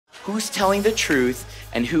who's telling the truth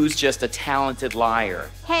and who's just a talented liar.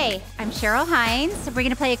 Hey, I'm Cheryl Hines. We're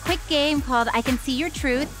gonna play a quick game called I Can See Your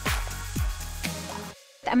Truth.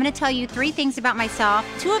 I'm gonna tell you 3 things about myself.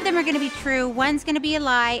 2 of them are gonna be true, 1's gonna be a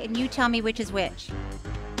lie, and you tell me which is which.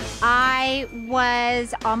 I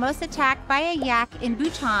was almost attacked by a yak in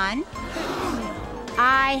Bhutan.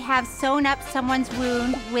 I have sewn up someone's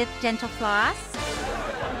wound with dental floss.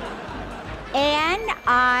 And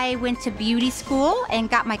I went to beauty school and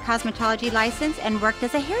got my cosmetology license and worked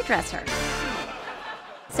as a hairdresser.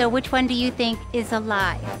 So which one do you think is a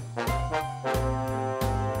lie?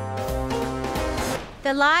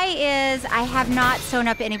 The lie is I have not sewn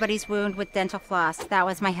up anybody's wound with dental floss. That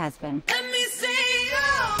was my husband.